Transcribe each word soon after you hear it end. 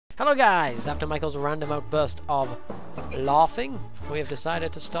Hello guys! After Michael's random outburst of laughing, we have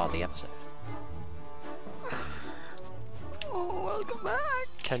decided to start the episode. Oh, welcome back!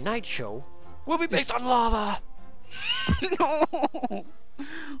 Tonight's show will be based on lava! No!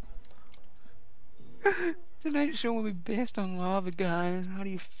 Tonight's show will be based on lava, guys. How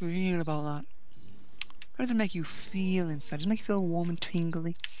do you feel about that? How does it make you feel inside? Does it make you feel warm and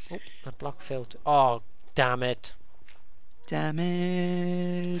tingly? Oh, that block filled. Oh, damn it. Damn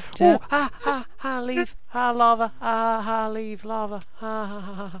it. Leave. Lava. Leave lava.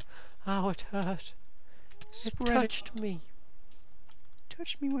 Oh, it hurt. It touched me.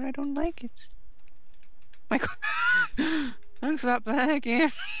 Touch me where I don't like it. Michael, thanks for that bag,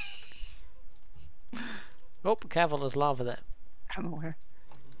 yeah. Oh, careful, there's lava there. I'm aware.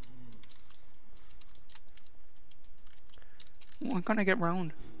 Why can't I get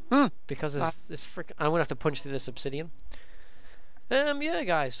round? Because this freaking... I'm gonna have to punch through this obsidian. Yeah,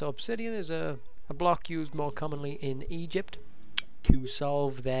 guys. So obsidian is a block used more commonly in Egypt to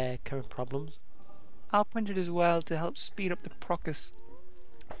solve their current problems. I'll punch it as well to help speed up the process.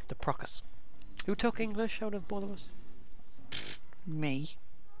 The process. Who took English out of both of us? Me.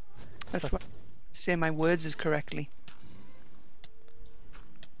 That's why I say my words as correctly.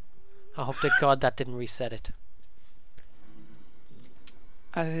 I hope to God that didn't reset it.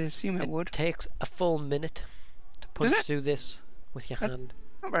 I assume it would. It takes a full minute to punch through this with your hand.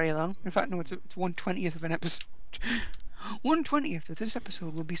 Not very long. In fact, no, it's 1/20th of an episode. 1/20th of this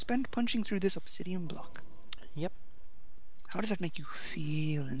episode will be spent punching through this obsidian block. Yep. How does that make you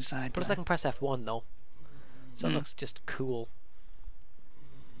feel inside? Plus I can press F1 though. So it looks just cool.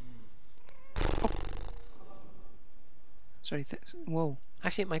 Oh. Sorry, whoa.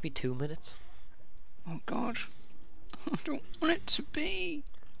 Actually, it might be 2 minutes. Oh god. I don't want it to be.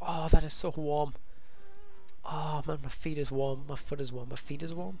 Oh, that is so warm. Oh man, my feet is warm. My foot is warm. My feet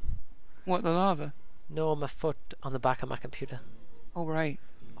is warm. What, the lava? No, my foot on the back of my computer. Oh, right.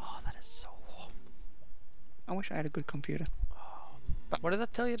 Oh, that is so warm. I wish I had a good computer. Oh. What did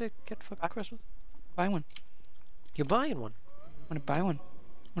that tell you to get for Christmas? Buy one. You're buying one? I want to buy one.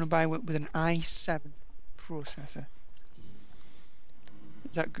 I want to buy one with an i7 processor.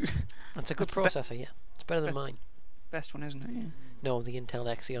 Is that good? That's a good processor, yeah. It's better than mine. Best one, isn't it? Yeah. No, the Intel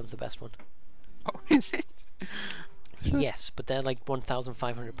Xeon's the best one. Oh, is it? Yes, but they're like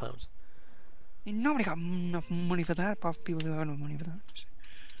 £1,500. Nobody got enough money for that, apart from people who have enough money for that.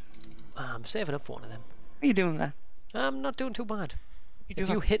 I'm saving up for one of them. How are you doing there? I'm not doing too bad. You If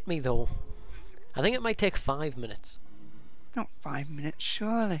you hit me though, I think it might take 5 minutes. Not 5 minutes,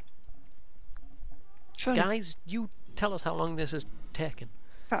 surely. Surely. Guys, you tell us how long this is taking.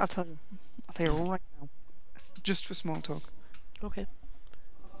 I'll tell you. I'll tell you right now. Just for small talk. Okay.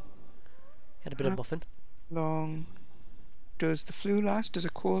 Had a bit of muffin. Long does the flu last? Does a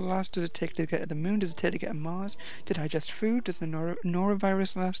cold last? Does it take to get to the moon? Does it take to get to Mars? To digest food? Does the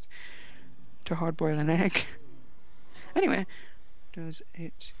norovirus last? To hard boil an egg? Anyway, does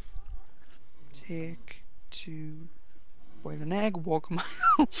it take to boil an egg, walk a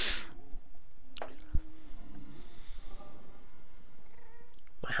mile?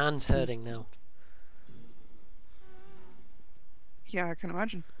 My hand's hurting now. Yeah, I can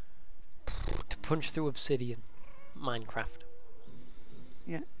imagine. To punch through obsidian. Minecraft.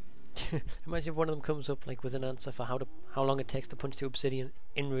 Yeah. Imagine if one of them comes up like with an answer for how long it takes to punch through obsidian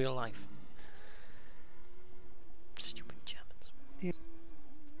in real life. Stupid Germans. Yeah.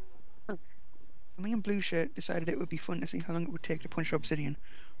 Me and Blue Shirt decided it would be fun to see how long it would take to punch through obsidian.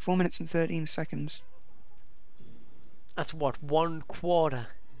 4 minutes and 13 seconds. That's what, 1/4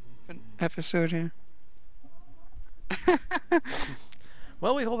 An episode here.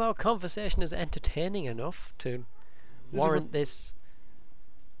 Well, we hope our conversation is entertaining enough to warrant this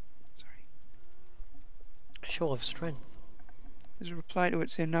show of strength. There's a reply to it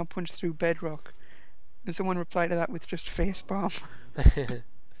saying, now punch through bedrock. And someone replied to that with just face palm.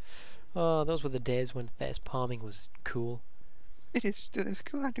 Oh, those were the days when face palming was cool. It is still as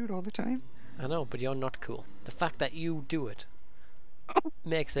cool. I do it all the time. I know, but you're not cool. The fact that you do it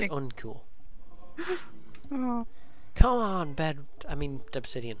makes it uncool. Oh. Come on,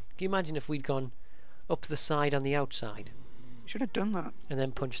 obsidian. Can you imagine if we'd gone up the side on the outside? Should have done that. And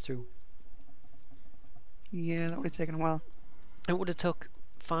then punched through. Yeah, that would have taken a while. It would have took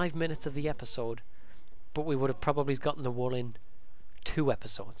 5 minutes of the episode, but we would have probably gotten the wool in 2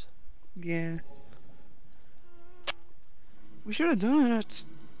 episodes. Yeah. We should have done it.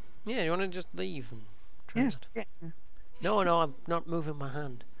 Yeah, you want to just leave and try Yes. that? Yeah. No, I'm not moving my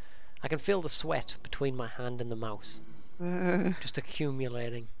hand. I can feel the sweat between my hand and the mouse. Just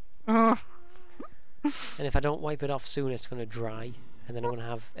accumulating. Oh. And if I don't wipe it off soon, it's going to dry. and then I'm gonna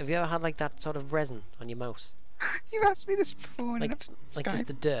have. Have you ever had like that sort of resin on your mouse, You asked me this before, and like Skype. just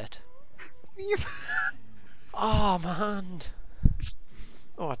the dirt? You- Oh my hand!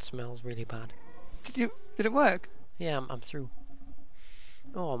 Oh, it smells really bad. Did it work? Yeah, I'm through.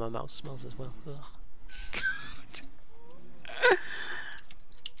 Oh, my mouth smells as well. Ugh.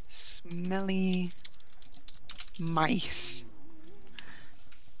 Smelly mice.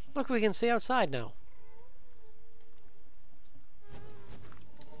 Look, we can see outside now.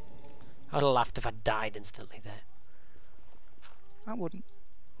 I'd have laughed if I died instantly there. I wouldn't.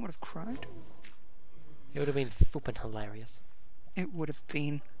 I would have cried. It would have been flippin' hilarious. It would have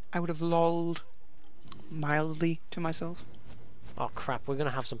been. I would have lolled mildly to myself. Oh crap, we're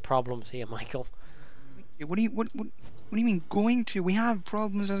gonna have some problems here, Michael. What do you mean going to? We have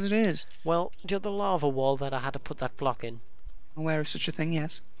problems as it is. Well, do you know the lava wall that I had to put that block in? Aware of such a thing,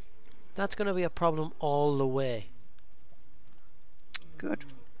 yes. That's gonna be a problem all the way. Good.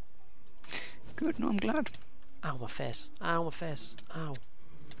 Good, no, I'm glad. Ow, my face. Ow, my face. Ow.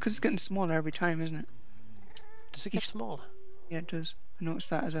 Because it's getting smaller every time, isn't it? Does it get smaller? Yeah, it does. I noticed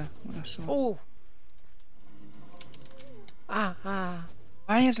that when I saw it. Oh! Ah.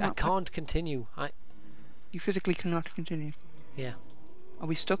 Why is it I not? can't continue. You physically cannot continue. Yeah. Are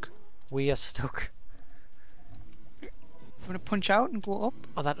we stuck? We are stuck. I'm gonna punch out and go up.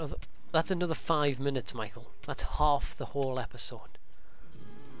 Oh, that's another 5 minutes, Michael. That's half the whole episode.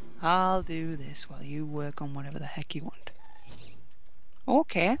 I'll do this while you work on whatever the heck you want.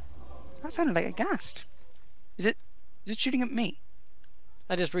 Okay. That sounded like a ghast. Is it shooting at me?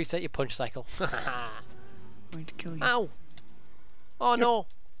 I just reset your punch cycle. I'm going to kill you. Ow! Oh no!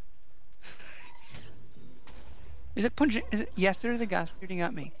 Is it punching? Yes, there is a ghast shooting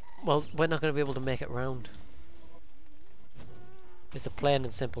at me. Well, we're not going to be able to make it round. It's the plain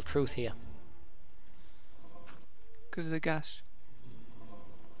and simple truth here. Because of the ghast.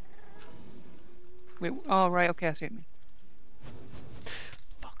 Wait, oh right, okay, I see what you mean.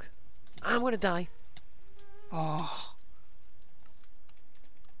 Fuck. I'm gonna die. Oh.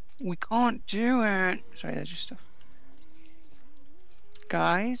 We can't do it. Sorry, that's just stuff.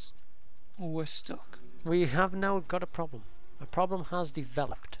 Guys, we're stuck. We have now got a problem. A problem has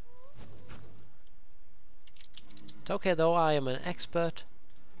developed. It's okay though, I am an expert.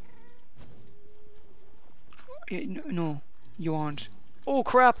 No, you aren't. Oh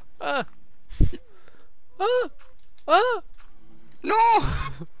crap! No!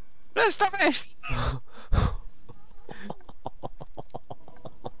 Let's stop it!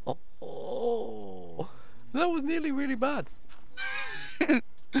 Oh, that was nearly really bad.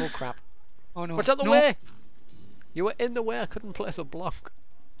 Oh crap. Oh no. What's out the No. way? You were in the way, I couldn't place a block.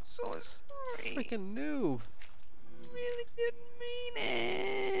 So sorry. Freaking noob. Really didn't mean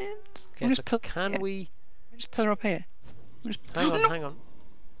it. Okay, I'm so just can we... Just pillar up here. Hang on, No. hang on.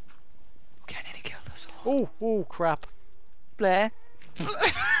 Okay, I need to kill this all. Oh crap. Blair.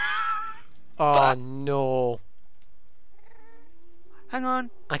 Oh no. Hang on.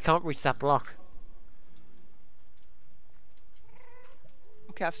 I can't reach that block.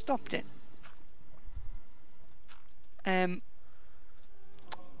 Okay, I've stopped it.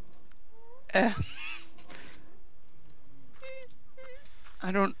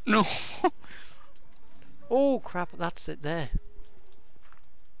 I don't know. Oh crap, that's it there.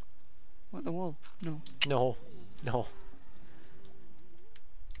 What, the wall? No. No.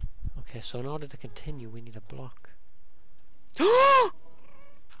 Okay, so in order to continue, we need a block.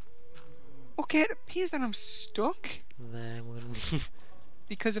 Okay, it appears that I'm stuck. Then we're gonna need...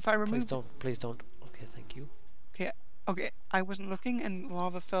 Because if I remove... Please don't. Okay, thank you. Okay, I wasn't looking and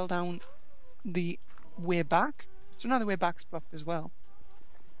lava fell down the way back. So now the way back's blocked as well.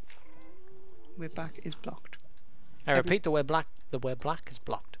 The way back is blocked. I repeat, the way black is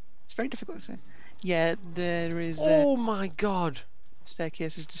blocked. It's very difficult to say. Yeah, there is... Oh my god!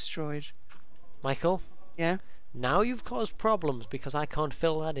 staircase is destroyed. Michael? Yeah? Now you've caused problems because I can't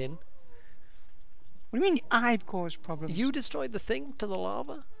fill that in. What do you mean I've caused problems? You destroyed the thing to the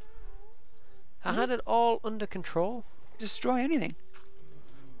lava? I had it all under control. destroy anything.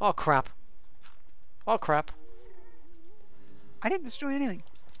 Oh crap. Oh crap. I didn't destroy anything.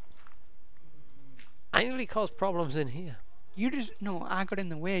 I nearly caused problems in here. You just... No, I got in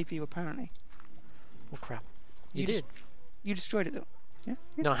the way of you apparently. Oh crap. You You did? You destroyed it though. Yeah?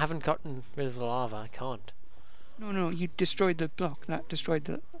 No, I haven't gotten rid of the lava. I can't. No, you destroyed the block. That destroyed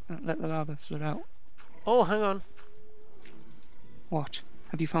the... let the lava flood out. Oh, hang on. What?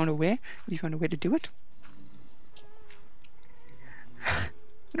 Have you found a way? Have you found a way to do it? I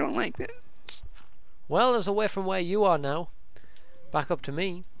don't like this. Well, there's a way from where you are now. Back up to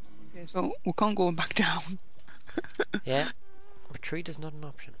me. Okay, so we can't go back down. Yeah. Retreat is not an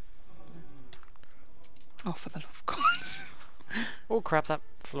option. Oh, for the love of God. Oh crap, that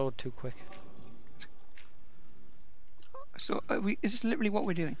flowed too quick. So, is this literally what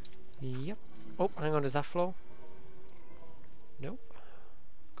we're doing? Yep. Oh, hang on, does that flow? Nope.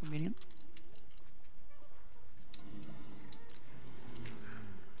 Convenient.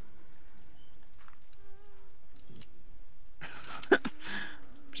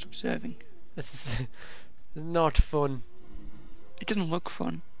 Just observing. This is not fun. It doesn't look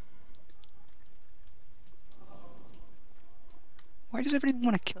fun. Why does everyone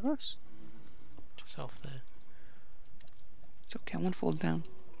want to kill us? Just off there. It's okay, I won't fall down.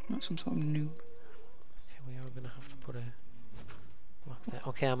 I'm not some sort of noob. Okay, we are gonna have to put a block there.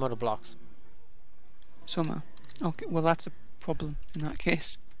 Okay, I'm out of blocks. Somehow. Okay, well that's a problem in that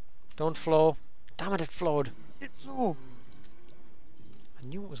case. Don't flow. Damn it, it flowed. It flow. I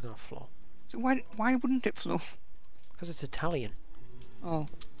knew it was gonna flow. So why wouldn't it flow? Because it's Italian. Oh,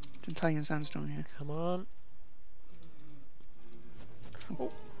 it's Italian sandstone here. Come on.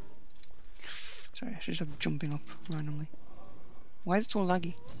 Oh, Sorry, I should have jumping up randomly. Why is it so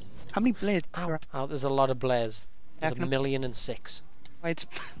laggy? How many blades? ow. Oh, there's a lot of blaze. There's Yeah, 1,000,006. Why it's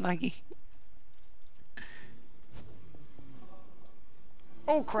laggy?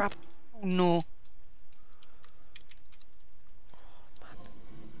 Oh crap. Oh no.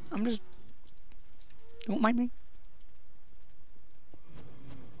 I'm just... Don't mind me.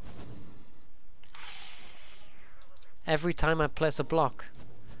 Every time I place a block,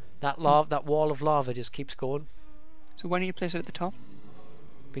 that wall of lava just keeps going. So why don't you place it at the top?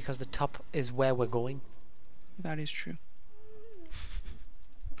 Because the top is where we're going. That is true.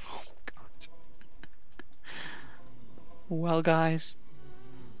 Oh God. Well guys,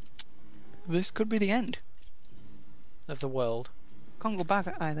 this could be the end. Of the world. Can't go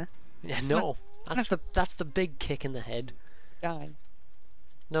back either. Yeah, no. That's the big kick in the head. Die.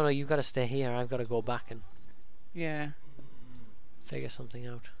 No, you gotta stay here. I've gotta go back and Yeah. figure something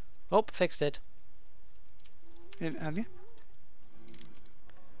out. Oh, fixed it. Have you?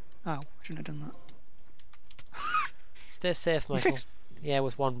 Oh, I shouldn't have done that. Stay safe, You Michael. fixed? Yeah,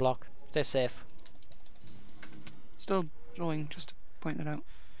 with one block. Stay safe. Still throwing, just to point that out.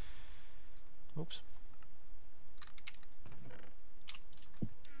 Oops.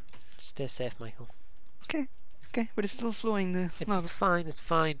 Stay safe, Michael. Okay, but it's still flowing the lava. It's fine, it's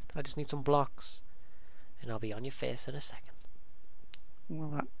fine. I just need some blocks. And I'll be on your face in a second. Well,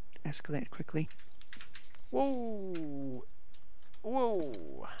 that escalated quickly. Whoa!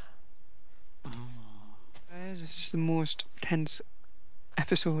 Whoa! Guys, this is the most tense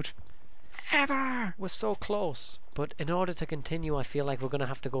episode ever! We're so close, but in order to continue, I feel like we're gonna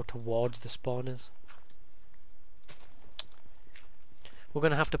have to go towards the spawners. We're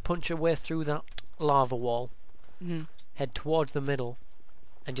gonna have to punch our way through that lava wall, Mm-hmm. head towards the middle,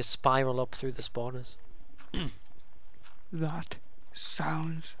 and just spiral up through the spawners. That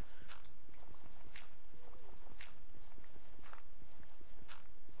sounds...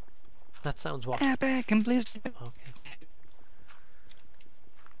 That sounds what? epic and bliss. Okay.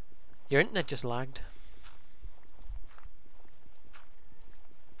 Your internet just lagged.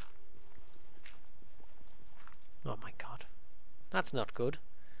 Oh my god. That's not good.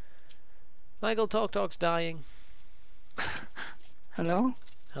 Michael, Talk's dying. Hello?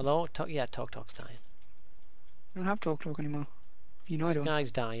 Hello? Yeah, Talk's dying. I don't have talk anymore. You know I This don't.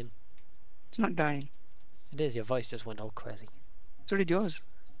 guy's dying. It's not dying. It is, your voice just went all crazy. So did yours.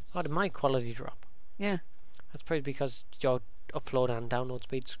 Oh, did my quality drop? Yeah. That's probably because your upload and download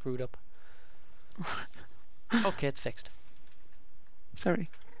speed screwed up. Okay, it's fixed. Sorry.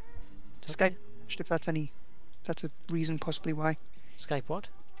 It's Skype okay. crashed, if that's any... That's a reason possibly why. Skype what?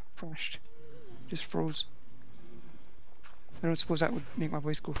 Crashed. Just froze. I don't suppose that would make my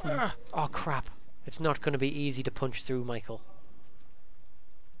voice go funny. Oh crap. It's not going to be easy to punch through, Michael.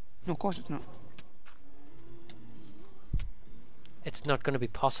 No, of course it's not. It's not going to be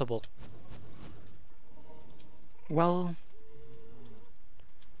possible. Well...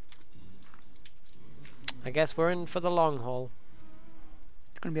 I guess we're in for the long haul.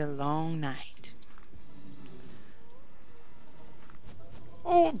 It's gonna be a long night.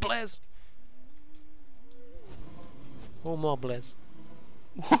 Oh, Blaze! Oh, more Blaze.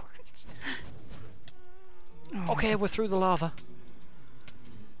 What? Oh, Okay, we're through the lava.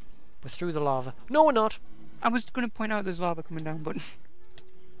 We're through the lava. No, we're not. I was gonna point out there's lava coming down, but...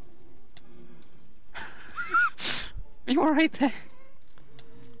 Are you alright there?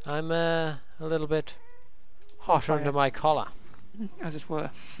 I'm a little bit hot fire. under my collar. As it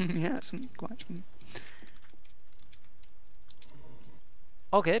were. Yeah, some quite...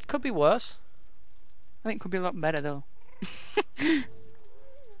 Okay, it could be worse. I think it could be a lot better though. Actually,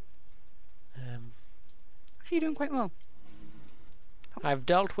 you're doing quite well. I've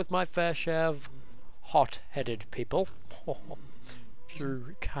dealt with my fair share of hot-headed people. If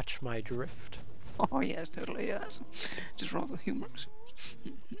you catch my drift. Oh yes, totally yes. Just rather humorous.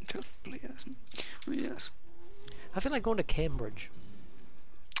 Totally yes. Yes. I feel like going to Cambridge.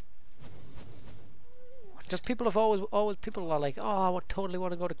 Because people have always people are like, oh, I would totally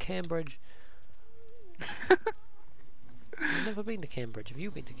want to go to Cambridge. I've never been to Cambridge. Have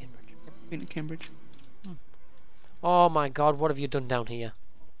you been to Cambridge? Been to Cambridge. Oh my God, what have you done down here?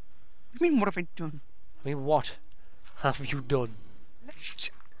 I mean, what have I done? I mean, what have you done?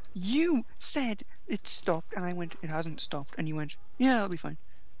 You said it stopped, and I went, it hasn't stopped, and you went, yeah, it'll be fine.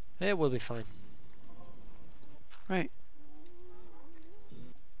 It will be fine. Right.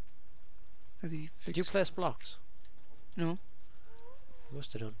 Have you Did you fixed? place blocks? No. You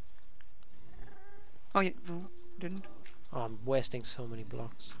must have done. Oh yeah, no, didn't. Oh, I'm wasting so many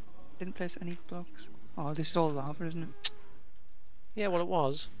blocks. Didn't place any blocks. Oh, this is all lava, isn't it? Yeah, well, it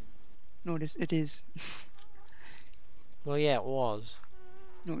was. No, it is. It is. Well, yeah, it was.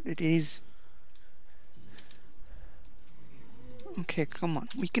 No, it is. Okay, come on.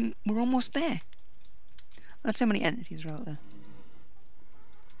 We're almost there. Let's see how many entities are out there.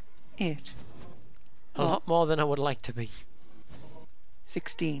 8. A lot more than I would like to be.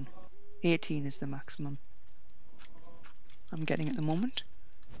 16. 18 is the maximum I'm getting at the moment.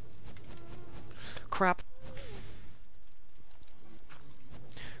 Crap.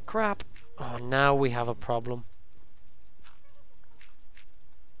 Crap. Oh, now we have a problem.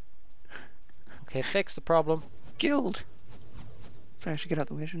 Okay, fix the problem. Skilled. I should get out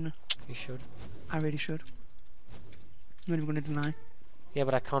the way, shouldn't I? You should. I really should. I'm not even going to deny. Yeah,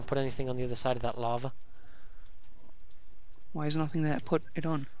 but I can't put anything on the other side of that lava. Why is nothing there to put it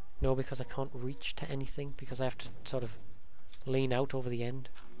on? No, because I can't reach to anything, because I have to sort of lean out over the end.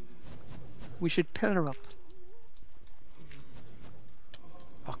 We should pillar up.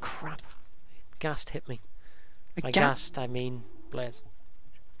 Oh, crap. Ghast hit me. A By gap. ghast, I mean Blaze.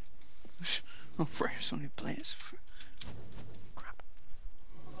 Oh, fresh, only place. Crap.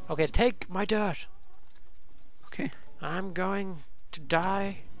 Okay, take my dirt. Okay. I'm going to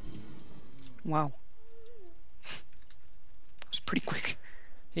die. Wow. That was pretty quick.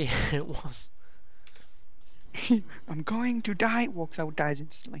 Yeah, it was. I'm going to die. Walks out, dies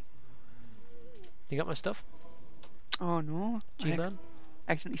instantly. You got my stuff? Oh no. I G-Man?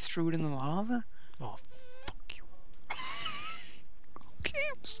 accidentally threw it in the lava. Oh, fuck you. Okay,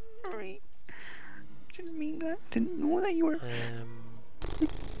 I'm sorry. Didn't mean that. Didn't know that you were.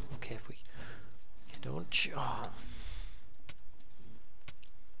 Okay, if we... Okay, don't... Oh.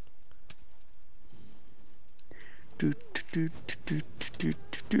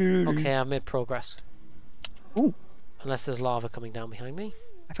 Okay, I've made progress. Ooh. Unless there's lava coming down behind me.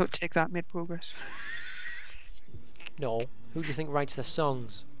 I thought take that made progress. No. Who do you think writes the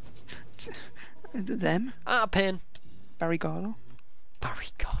songs? Them? Ah, pen. Barry Garlow? Barry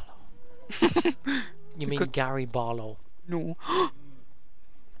Garlow. You mean could- Gary Barlow? No. Oh,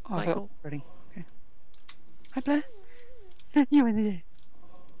 I Michael? thought ready. Okay. Hi, Blair. You in there?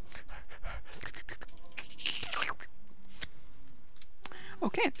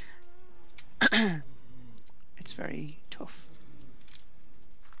 Okay. It's very tough.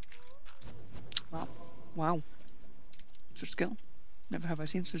 Wow. Wow. Such skill. Never have I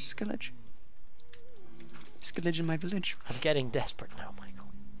seen such skillage. Skillage in my village. I'm getting desperate now, Michael.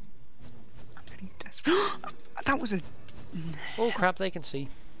 I'm getting desperate. That was a Oh crap, they can see.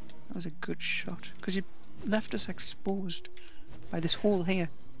 that was a good shot. Because you left us exposed by this hole here.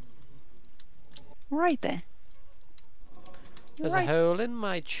 Right there. There's Right. a hole in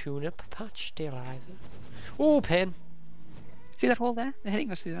my tune-up patch, dear Liza. Oh, pen. See that hole there? They're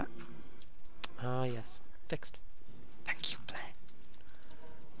hitting us through that. Ah, yes. Fixed. Thank you, Blair.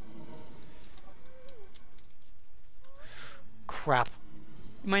 Crap.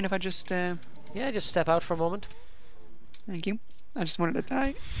 Mind if I just Yeah, just step out for a moment. thank you. I just wanted to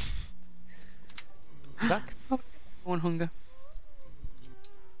die. Back. On hunger.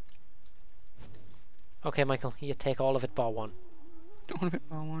 Okay, Michael, you take all of it bar one. Don't want a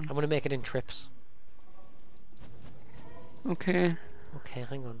bit more one. I'm gonna make it in trips. Okay. Okay,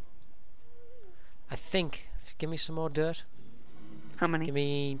 hang on. I think... Give me some more dirt. How many? Give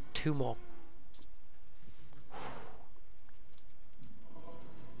me 2 more.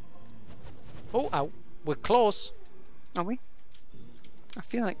 Oh, ow. We're close. Are we? I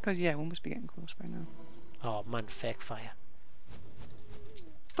feel like, because yeah, we must be getting close by now. Oh, man, fake fire.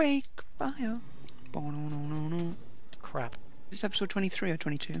 Wake fire. No. Crap. Is this episode 23 or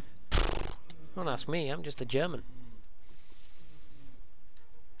 22? Don't ask me, I'm just a German.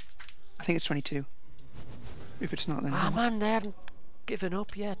 I think it's 22. If it's not, then Ah, no. man, they haven't given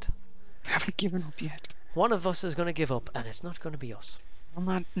up yet. We haven't given up yet. One of us is going to give up, and it's not going to be us. On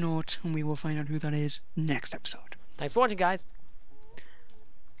that note, we will find out who that is next episode. Thanks for watching, guys.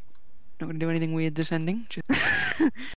 Not going to do anything weird this ending. Just